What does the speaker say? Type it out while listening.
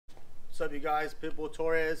What's up, you guys? Pitbull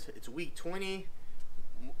Torres. It's week 20.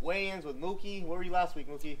 Weigh-ins with Mookie. Where were you last week,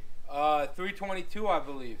 Mookie? 322, I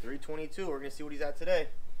believe. 322. We're gonna see what he's at today.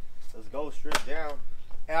 Let's go straight down.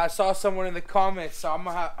 And I saw someone in the comments, so I'm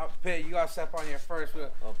gonna have Pit. You gotta step on here first.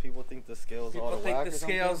 Oh, people think the scale's all whack. People think the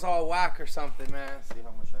scale's all whack or something, man. Let's see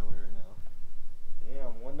how much I weigh right now.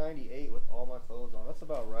 Damn, 198 with all my clothes on. That's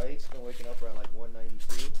about right. It's been waking up around like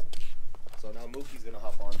 192. So now Mookie's gonna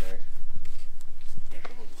hop on there.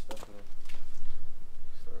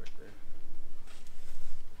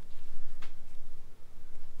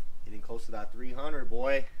 Getting close to that 300,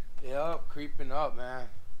 boy. Yep, creeping up, man.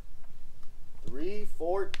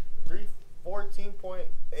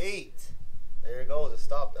 314.8. There it goes. It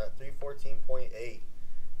stopped at 314.8.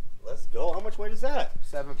 Let's go. How much weight is that?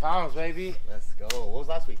 7 pounds, baby. Let's go. What was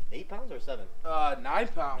last week? 8 pounds or 7? 9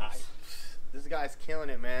 pounds. Nice. This guy's killing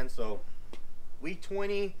it, man. So week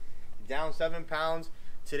 20, down 7 pounds.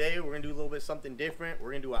 Today we're gonna do a little bit something different.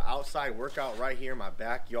 We're gonna do an outside workout right here in my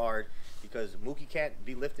backyard because Mookie can't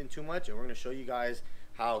be lifting too much, and we're gonna show you guys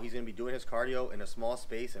how he's gonna be doing his cardio in a small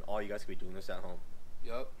space, and all you guys can be doing this at home.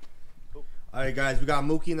 Yep. Cool. All right, guys, we got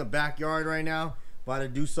Mookie in the backyard right now, about to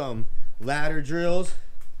do some ladder drills.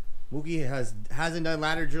 Mookie hasn't done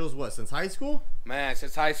ladder drills since high school? Man,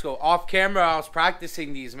 since high school. Off camera, I was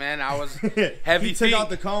practicing these, man. I was heavy. He took out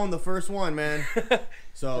the cone, the first one, man.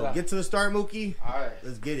 So Yeah. Get to the start, Mookie. All right.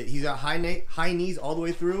 Let's get it. He's got high knees all the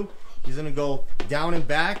way through. He's gonna go down and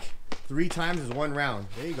back 3 times as 1 round.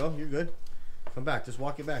 There you go. You're good. Come back. Just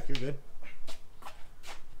walk it back. You're good.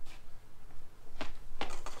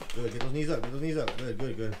 Good. Get those knees up. Get those knees up. Good.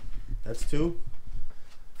 Good. Good. That's 2.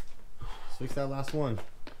 Let's fix that last one.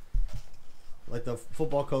 Like the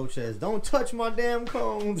football coach says, don't touch my damn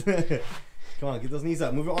cones. Come on, get those knees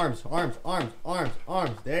up. Move your arms. Arms, arms, arms,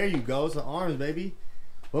 arms. There you go. It's the arms, baby.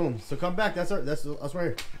 Boom. So come back. That's us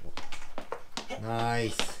right here.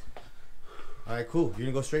 Nice. All right, cool. You're going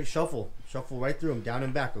to go straight shuffle. Shuffle right through them, down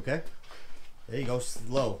and back, okay? There you go.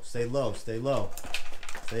 Slow. Stay low. Stay low.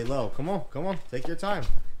 Stay low. Come on. Come on. Take your time.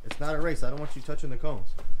 It's not a race. I don't want you touching the cones.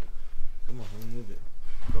 Come on. Let me move it.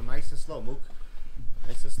 Go nice and slow, Mook.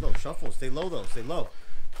 Nice and slow. Shuffle. Stay low, though. Stay low.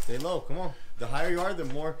 Stay low. Come on. The higher you are, the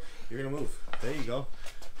more you're going to move. There you go.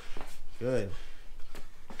 Good.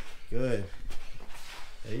 Good.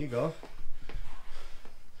 There you go.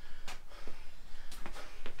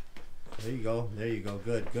 There you go. There you go.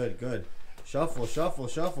 Good. Good. Good. Shuffle. Shuffle.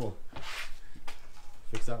 Shuffle.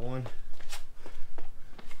 Fix that one.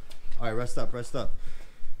 All right. Rest up. Rest up.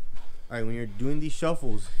 All right. When you're doing these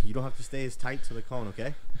shuffles, you don't have to stay as tight to the cone,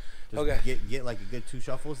 okay? Just Okay. Get like a good 2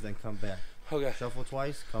 shuffles, then come back. Okay. Shuffle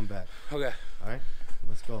twice, come back. Okay. All right,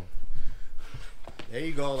 let's go. There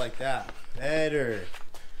you go, like that. Better.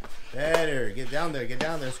 Better. Get down there. Get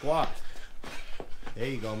down there. Squat. There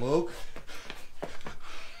you go, Mook.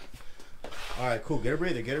 All right, cool. Get a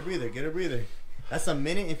breather. Get a breather. Get a breather. That's 1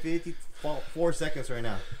 minute and 54 seconds right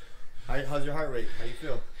now. How's your heart rate? How you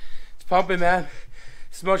feel? It's pumping, man.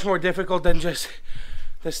 It's much more difficult than just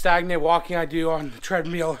the stagnant walking I do on the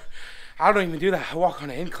treadmill. I don't even do that. I walk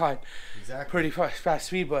on an incline. Exactly. Pretty fast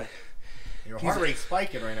speed, but Your heart rate's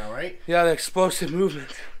spiking right now, right? yeah, the explosive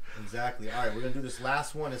movement. Exactly. All right, we're going to do this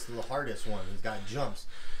last one. It's the hardest one. He's got jumps.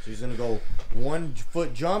 So he's going to go 1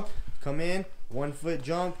 foot jump, come in, 1 foot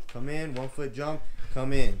jump, come in, 1 foot jump,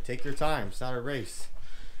 come in. Take your time. It's not a race.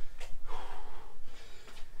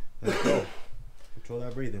 Let's go. Control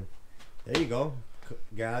that breathing. There you go.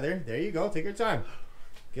 Gather. There you go. Take your time.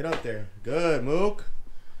 Get up there. Good, Mook.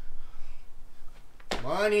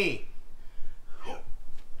 Money.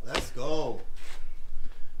 Let's go.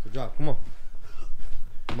 Good job. Come on.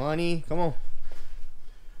 Money. Come on.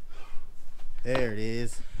 There it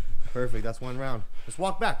is. Perfect. That's 1 round. Just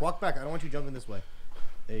walk back. Walk back. I don't want you jumping this way.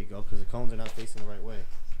 There you go, because the cones are not facing the right way.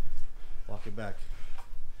 Walk it back.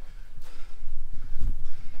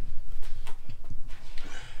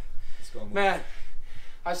 Let's go, Mook. Man,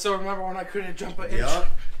 I still remember when I couldn't jump an inch Yup.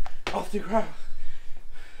 off the ground.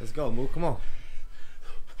 Let's go, Mook. Come on.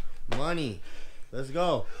 Money. Let's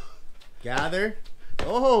go. Gather.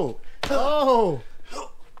 Oh. Oh.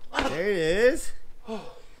 There it is. How'd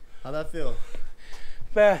that feel?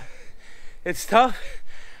 Man, it's tough.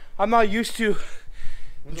 I'm not used to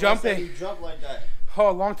When's the last time jumping. you jump like that? Oh,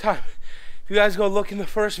 a long time. If you guys go look in the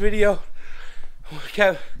first video,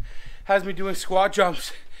 Kev has me doing squat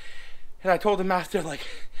jumps. And I told him after, like,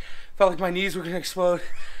 felt like my knees were gonna explode.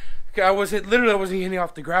 I wasn't getting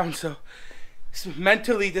off the ground, so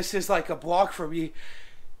mentally this is like a block for me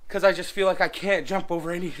because I just feel like I can't jump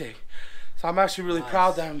over anything. So I'm actually really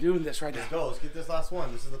proud that I'm doing this right now. Let's go. Let's get this last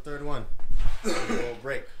one. This is the 3rd one. A little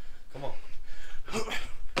break. Come on.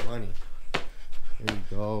 Money. There you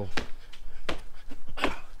go.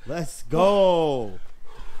 Let's go.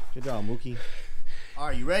 Good job, Mookie. All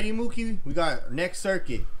right, you ready, Mookie? We got our next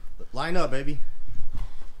circuit. Line up, baby.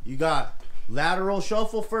 You got lateral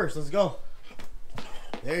shuffle first. Let's go.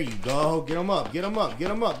 There you go. Get him up. Get him up.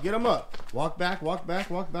 Get him up. Get him up. Walk back. Walk back.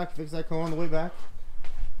 Walk back. Fix that cone on the way back.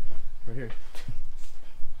 Right here.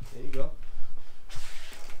 There you go.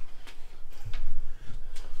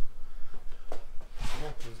 Come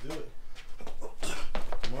on, let's do it.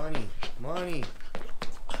 Money. Money.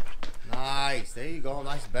 Nice. There you go.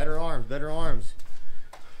 Nice. Better arms. Better arms.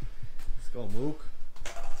 Let's go, Mook.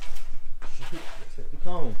 Let's hit the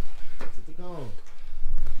cone. Let's hit the cone.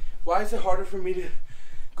 Why is it harder for me to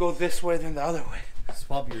go this way than the other way? It's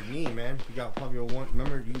probably your knee, man. You got probably your one.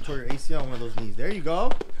 Remember, you tore your ACL on one of those knees. There you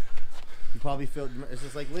go. You probably feel. It's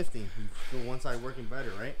just like lifting. You feel one side working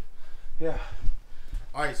better, right? Yeah.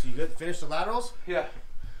 All right. So you good? Finish the laterals. Yeah.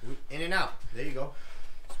 In and out. There you go.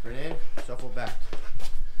 Sprint in, shuffle back.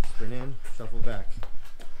 Sprint in, shuffle back.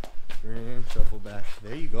 Sprint in, shuffle back.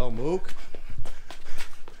 There you go, Mook.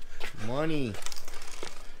 Money.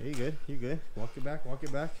 There you good. You good. Walk it back. Walk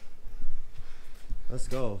it back. Let's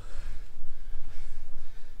go.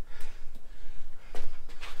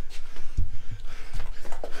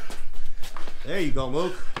 There you go,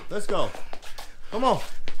 Mook. Let's go. Come on.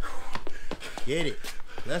 Get it.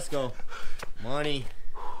 Let's go. Money.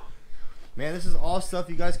 Man, this is all stuff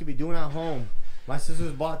you guys could be doing at home. My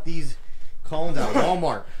sisters bought these cones at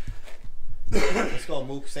Walmart. Let's go,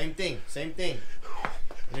 Mook. Same thing. Same thing.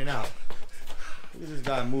 In and out. Look at this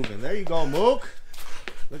guy moving. There you go, Mook.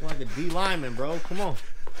 Looking like a D lineman, bro. Come on.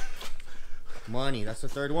 Money. That's the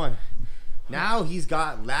third one. Now he's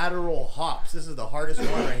got lateral hops. This is the hardest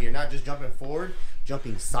one right here. Not just jumping forward,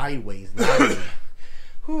 jumping sideways. Laterally.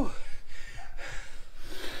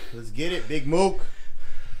 Let's get it, Big Mook.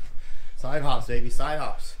 Side hops, baby. Side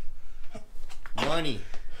hops. Money.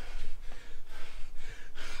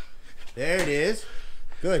 There it is.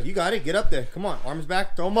 Good. You got it. Get up there. Come on. Arms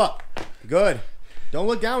back. Throw them up. Good. Don't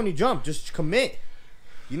look down when you jump. Just commit.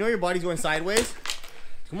 You know your body's going sideways.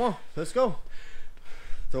 Come on. Let's go.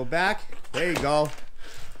 Throw back. There you go.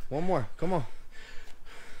 One more. Come on.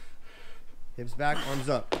 Hips back. Arms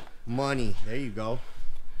up. Money. There you go.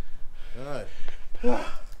 Good.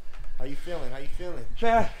 How you feeling? How you feeling?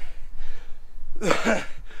 Man.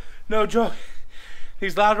 No joke.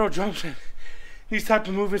 These lateral jumps and these type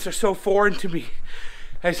of movements are so foreign to me.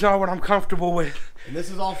 It's not what I'm comfortable with. And this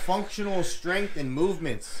is all functional strength and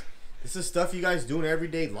movements. This is stuff you guys do in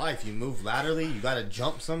everyday life. You move laterally. You got to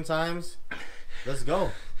jump sometimes. Let's go.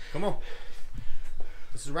 Come on.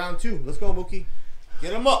 This is round 2. Let's go, Mookie.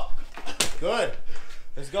 Get him up. Good.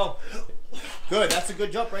 Let's go. Good. That's a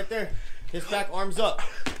good jump right there. Hips back, arms up.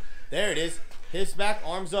 There it is. Hips back,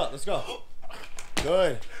 arms up. Let's go.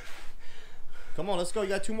 Good. Come on, let's go. You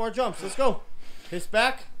got 2 more jumps. Let's go. Hips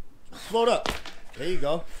back, float up. There you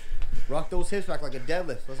go. Rock those hips back like a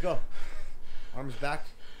deadlift. Let's go. Arms back,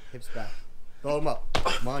 hips back. Throw them up.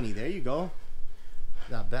 Money. There you go.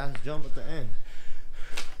 That bass jump at the end.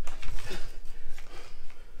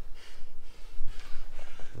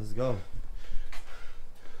 Let's go.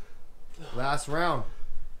 Last round.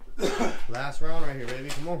 Last round right here, baby.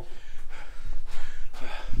 Come on.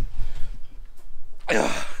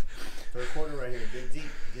 Third quarter right here. Dig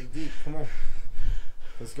deep. Dig deep. Come on.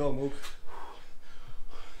 Let's go, Mook.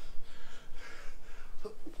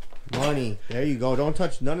 Money. There you go. Don't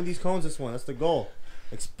touch none of these cones this one. That's the goal.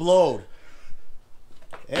 Explode.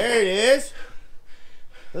 There it is.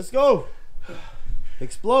 Let's go.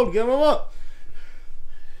 Explode. Give them up.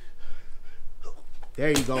 There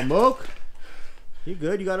you go, Mook. You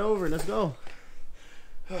good. You got over it. Let's go.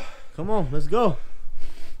 Come on. Let's go.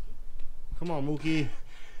 Come on, Mookie.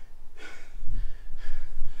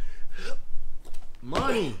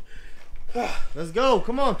 Money. Let's go.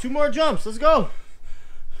 Come on. 2 more jumps. Let's go.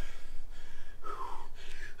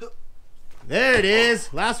 There it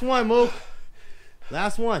is. Last one, Mook.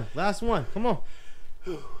 Last one. Last one. Come on.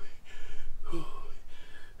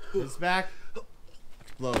 It's back.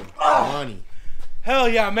 Explode. Money. Hell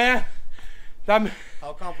yeah, man.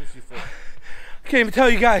 How accomplished you feel? I can't even tell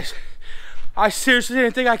you guys. I seriously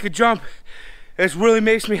didn't think I could jump. It really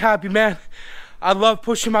makes me happy, man. I love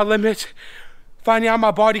pushing my limits. Finding out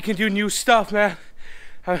my body can do new stuff, man.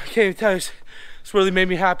 I can't even tell you. It's really made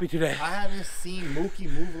me happy today. I haven't seen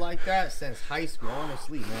Mookie move like that since high school,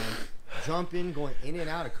 honestly, man. Jumping, going in and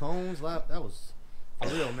out of cones. That was for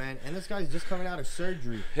real, man. And this guy's just coming out of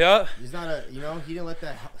surgery. Yeah. He's not a, you know, he didn't let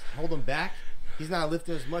that hold him back. He's not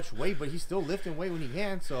lifting as much weight, but he's still lifting weight when he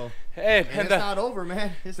can. So, hey, and it's not over,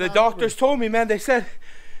 man. It's the not doctors over. told me, man. They said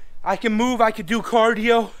I can move, I can do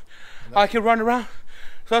cardio, I can run around.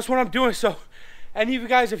 So that's what I'm doing. So any of you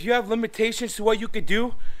guys, if you have limitations to what you could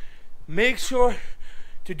do, make sure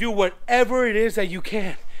to do whatever it is that you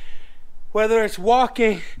can. Whether it's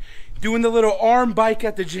walking, doing the little arm bike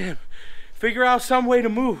at the gym, figure out some way to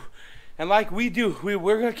move. And like we do,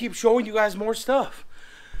 we're gonna keep showing you guys more stuff.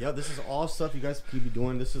 Yeah, this is all stuff you guys keep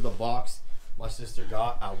doing. This is the box my sister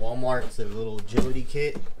got at Walmart. It's a little agility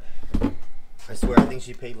kit. I swear, I think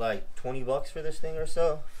she paid like 20 bucks for this thing or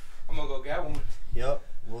so. I'm gonna go get one. Yep,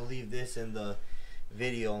 we'll leave this in the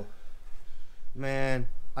video. Man,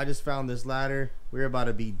 I just found this ladder. We're about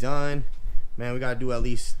to be done. Man, we gotta do at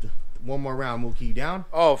least one more round. Mookie, you down?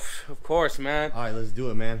 Oh, of course, man. All right, let's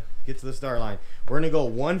do it, man. Get to the start line. We're gonna go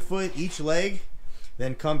 1 foot each leg,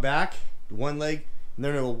 then come back, do one leg, and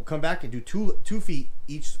then we'll come back and do two feet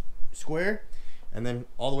each square, and then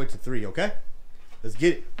all the way to 3, okay? Let's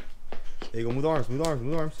get it. There you go, move the arms, move the arms,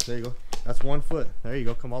 move the arms. There you go. That's 1 foot. There you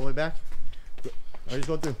go, come all the way back. Or just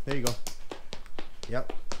go through, there you go.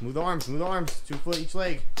 Yep, move the arms, 2 foot each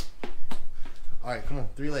leg. All right, come on,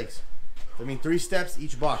 3 legs. I mean 3 steps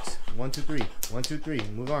each box. 1, 2, 3, 1, 2, 3.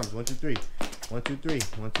 Move the arms, 1, 2, 3. 1, 2, 3,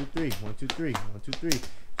 1, 2, 3, 1, 2, 3, 1, 2, 3.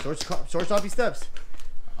 Short choppy steps.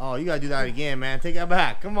 Oh, you gotta do that again, man. Take that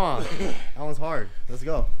back. Come on. That one's hard. Let's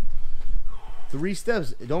go. 3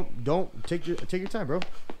 steps. Don't take your time, bro.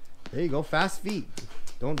 There you go. Fast feet.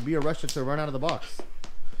 Don't be a rusher to run out of the box.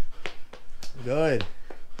 Good.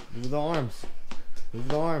 Move the arms. Move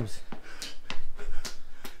the arms.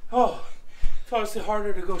 Oh, it's honestly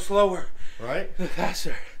harder to go slower. Right? Than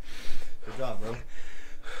faster. Good job, bro.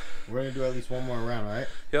 We're gonna do at least one more round, all right?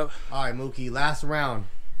 Yep. All right, Mookie. Last round.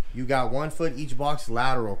 You got 1 foot each box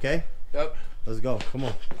lateral, okay? Yep. Let's go. Come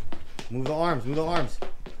on. Move the arms. Move the arms.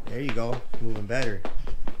 There you go. Moving better.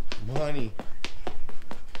 Money.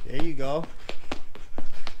 There you go.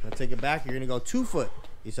 Now take it back. You're gonna go 2 foot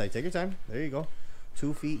each side. Take your time. There you go.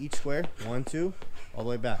 2 feet each square. 1, 2, all the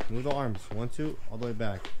way back. Move the arms. 1, 2, all the way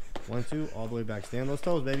back. 1, 2, all the way back. Stay on those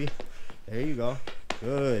toes, baby. There you go.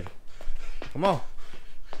 Good. Come on.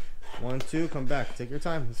 1, 2, come back. Take your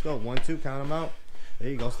time. Let's go. 1, 2, count them out. There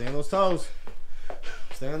you go. Stay on those toes.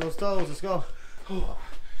 Stay on those toes. Let's go.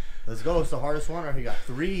 Let's go. It's the hardest one right here. You got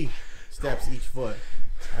 3 steps each foot.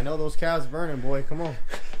 I know those calves burning, boy. Come on.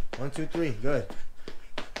 1, 2, 3. Good.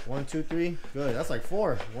 1, 2, 3. Good. That's like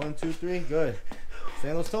 4. 1, 2, 3. Good.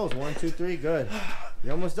 Stay on those toes. 1, 2, 3. Good.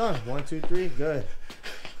 You're almost done. 1, 2, 3. Good.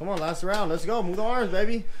 Come on. Last round. Let's go. Move the arms,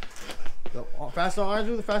 baby. The faster the arms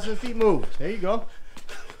move, the faster the feet move. There you go.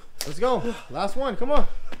 Let's go. Last one. Come on.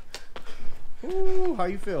 Ooh, how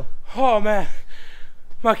you feel? Oh, man.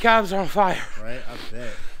 My calves are on fire. Right? I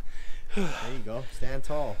bet. There you go. Stand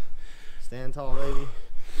tall. Stand tall, baby.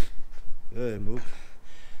 Good, Mook.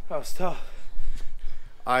 That was tough.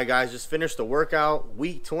 All right, guys. Just finished the workout.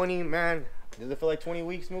 Week 20, man. Does it feel like 20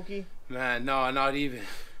 weeks, Mookie? Man, no, not even.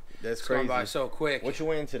 That's It's crazy. gone by so quick. What you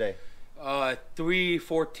weighing today?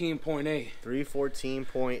 314.8.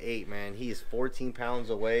 314.8, man. He is 14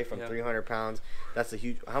 pounds away from 300 pounds. That's a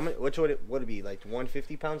huge. How much? What would it be? Like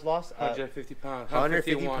 150 pounds lost? 150 pounds.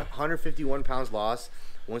 151 pounds lost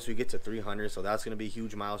once we get to 300. So that's gonna be a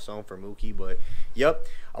huge milestone for Mookie. But yep,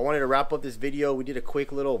 I wanted to wrap up this video. We did a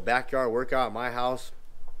quick little backyard workout at my house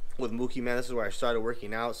with Mookie, man. This is where I started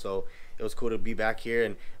working out, so it was cool to be back here.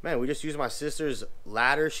 And man, we just used my sister's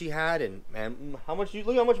ladder she had, and man, look how much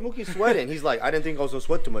Mookie's sweating. He's like, I didn't think I was gonna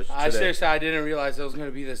sweat too much today. Seriously, I didn't realize it was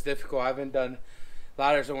gonna be this difficult. I haven't done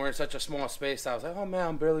ladders and we're in such a small space. I was like, oh man,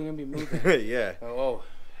 I'm barely gonna be moving. Yeah. Oh,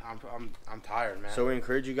 I'm tired, man. So we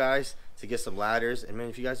encourage you guys to get some ladders, and man,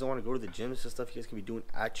 if you guys don't want to go to the gym, it's just stuff you guys can be doing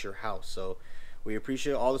at your house. So we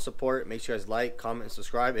appreciate all the support. Make sure you guys like, comment, and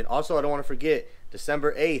subscribe. And also, I don't want to forget,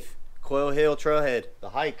 December 8th, Coil Hill Trailhead, the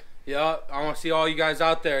hike. Yeah, I want to see all you guys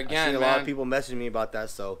out there again, I've seen a man. lot of people messaging me about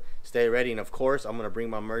that, so stay ready. And of course, I'm gonna bring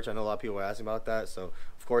my merch. I know a lot of people are asking about that, so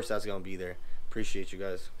of course that's gonna be there. Appreciate you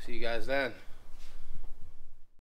guys. See you guys then.